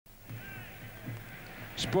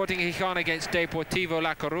Sporting Gijon against Deportivo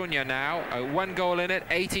La Coruña now. 1 goal in it,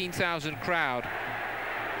 18,000 crowd.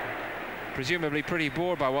 Presumably pretty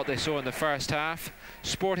bored by what they saw in the first half.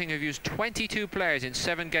 Sporting have used 22 players in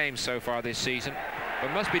 7 games so far this season,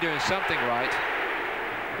 but must be doing something right.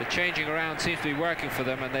 The changing around seems to be working for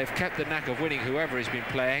them, and they've kept the knack of winning whoever has been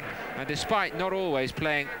playing, and despite not always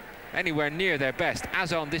playing anywhere near their best,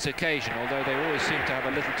 as on this occasion, although they always seem to have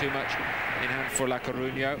a little too much in hand for La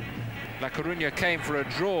Coruña. La Coruña came for a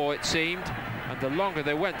draw, it seemed, and the longer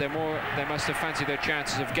they went, the more they must have fancied their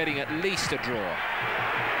chances of getting at least a draw.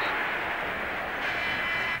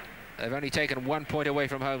 They've only taken 1 point away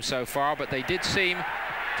from home so far, but they did seem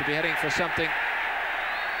to be heading for something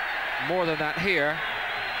more than that here.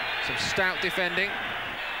 Some stout defending.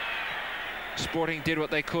 Sporting did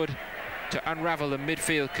what they could to unravel the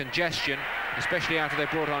midfield congestion, especially after they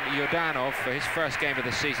brought on Gijon for his first game of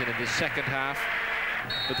the season in the second half.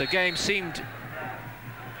 But the game seemed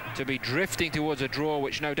to be drifting towards a draw,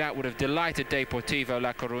 which no doubt would have delighted Deportivo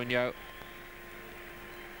La Coruña,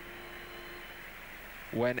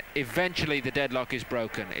 when eventually the deadlock is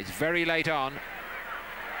broken. It's very late on,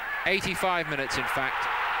 85 minutes in fact,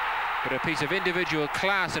 but a piece of individual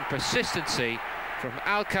class and persistency from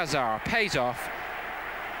Alcázar pays off.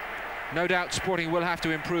 No doubt Sporting will have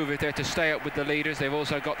to improve if they're to stay up with the leaders. They've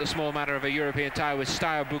also got the small matter of a European tie with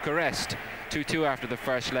Steaua Bucharest, 2-2 after the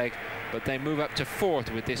first leg, but they move up to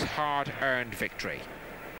 4th with this hard-earned victory.